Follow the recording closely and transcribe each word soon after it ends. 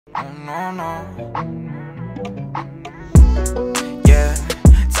Oh no, no. Yeah,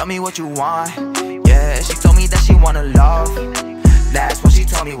 tell me what you want. Yeah, she told me that she wanna love. Last one she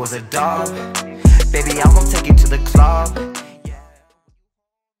told me was a dub. Baby, I'm gon' take you to the club. Yeah.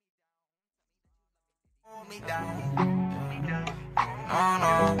 Hold me down. Oh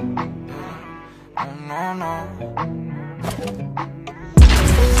no. Oh no, no.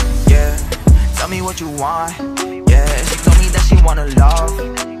 Yeah, tell me what you want. Yeah, she told me that she wanna love.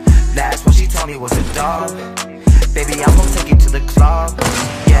 Last one she told me was a dub. Baby, I'm gon' take you to the club.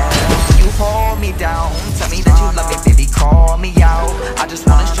 Yeah, you hold me down. Tell me that you love me, baby, call me out. I just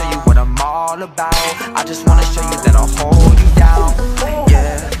wanna show you what I'm all about. I just wanna show you that I'll hold you down.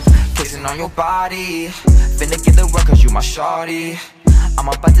 Yeah, kissing on your body. Finna get the work cause you my shawty. I'm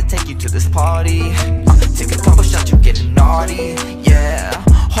about to take you to this party. Take a couple shots, you getting naughty. Yeah,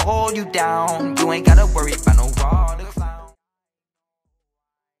 hold you down. You ain't gotta worry about no water clown.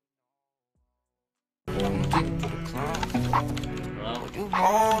 You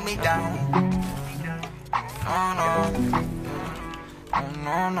hold me down. Oh no. Oh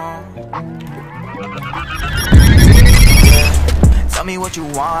no, no. Yeah, tell me what you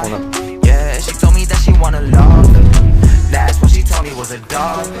want. Yeah, she told me that she wanna love. Last one she told me was a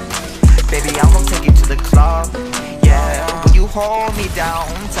dub. Baby, I'm gon' take you to the club. Yeah, when you hold me down,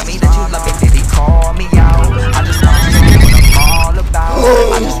 tell me that you love me, baby, call me out. I just wanna show you what I'm all about.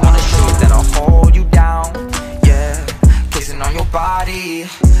 I just wanna show you that I'll hold you down. Yeah, kissing on your body.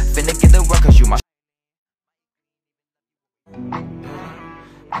 Finna get the work cause you my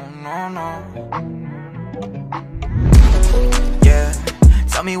oh no, no. Yeah,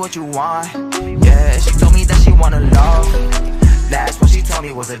 tell me what you want. Yeah, she told me that she wanna love. Last one she told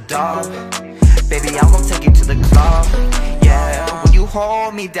me was a dub. Baby, I'm gon' take you to the club. Yeah, when you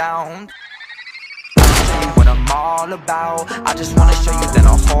hold me down, I'll show you what I'm all about. I just wanna show you that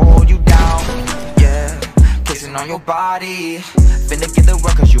I'll hold you down. Yeah, kissing on your body. Finna get the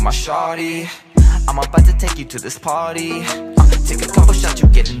work cause you my shawty. I'm about to take you to this party. Take a couple shots, you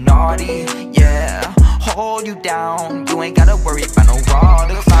getting naughty. Yeah, hold you down. You ain't gotta worry about no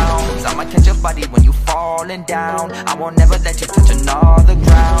water clowns. I'ma catch your body when you falling down. I won't never let you touch another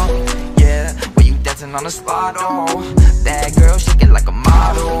ground. Yeah, when you dancing on the spot, oh. That girl shaking like a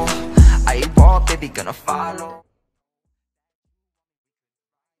model. I walk, baby, gonna follow.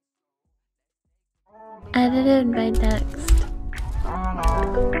 Edited by Dex.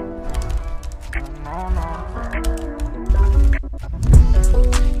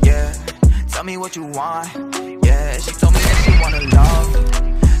 Yeah, tell me what you want. Yeah, she told me that she wanna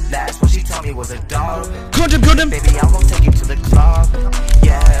love. Last one she told me was a dub. Baby, I'm gon' take you to the club.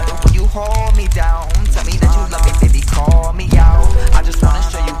 Yeah, when you hold me down, tell me that you love me, baby, call me out. I just wanna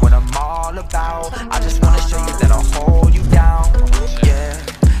show you what I'm all about. I just wanna show you that I'll hold you down. Yeah,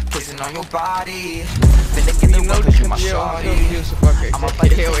 kissing on your body. Finna get the work cause you my shawty. I'm about to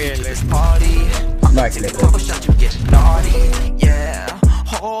take you to this party. Take a couple shots, you get naughty. Yeah,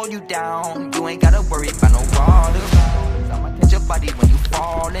 hold you down. You ain't gotta worry about no water. I'ma catch your body when you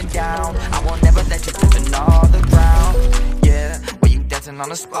falling down. I won't never let you touch another ground. Yeah, when you dancing on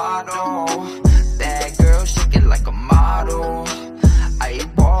the spot, oh. That girl shaking like a model. I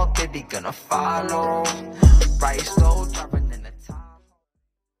walk, baby, gonna follow. Right slow, dropping in the top.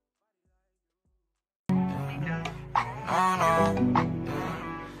 No, no.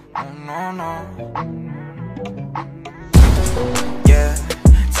 Oh no, no. Yeah,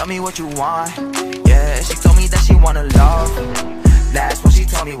 tell me what you want. Yeah, she told me that she wanna love. Last one she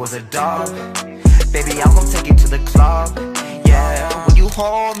told me was a dub. Baby, I'm gon' take you to the club. Yeah, when you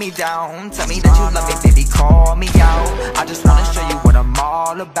hold me down, tell me that you love me, baby, call me out. I just wanna show you what I'm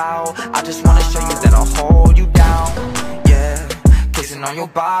all about. I just wanna show you that I'll hold you down. Yeah, kissing on your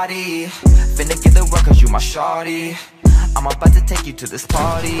body. Finna get the work cause you my shawty. I'm about to take you to this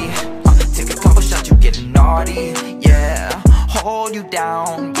party. Take a couple shots, you getting naughty. Yeah, hold you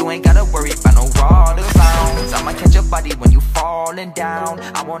down. You ain't gotta worry about no water clowns. I'ma catch your body when you falling down.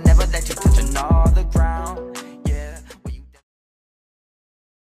 I won't never let you touch another ground. Yeah, when you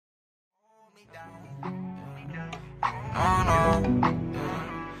hold me down. Oh no.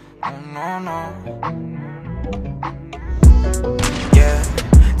 Oh no, no. Yeah,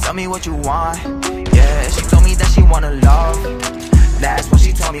 tell me what you want. Yeah, she told me that she wanna love. Last one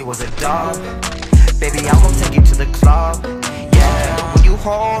she told me was a dub. Baby, I'm gon' take you to the club. Yeah, when you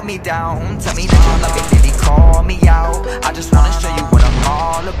hold me down, tell me that you love me, baby, call me out. I just wanna show you what I'm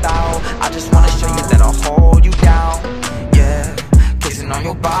all about. I just wanna show you that I'll hold you down. Yeah, kissing on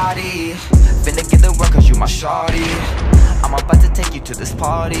your body. Finna get the work cause you my shawty. I'm about to take you to this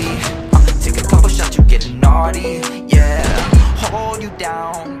party. Take a couple shots, you getting naughty. Yeah, hold you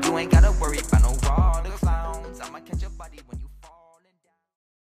down. You ain't gotta worry about no wall to climb.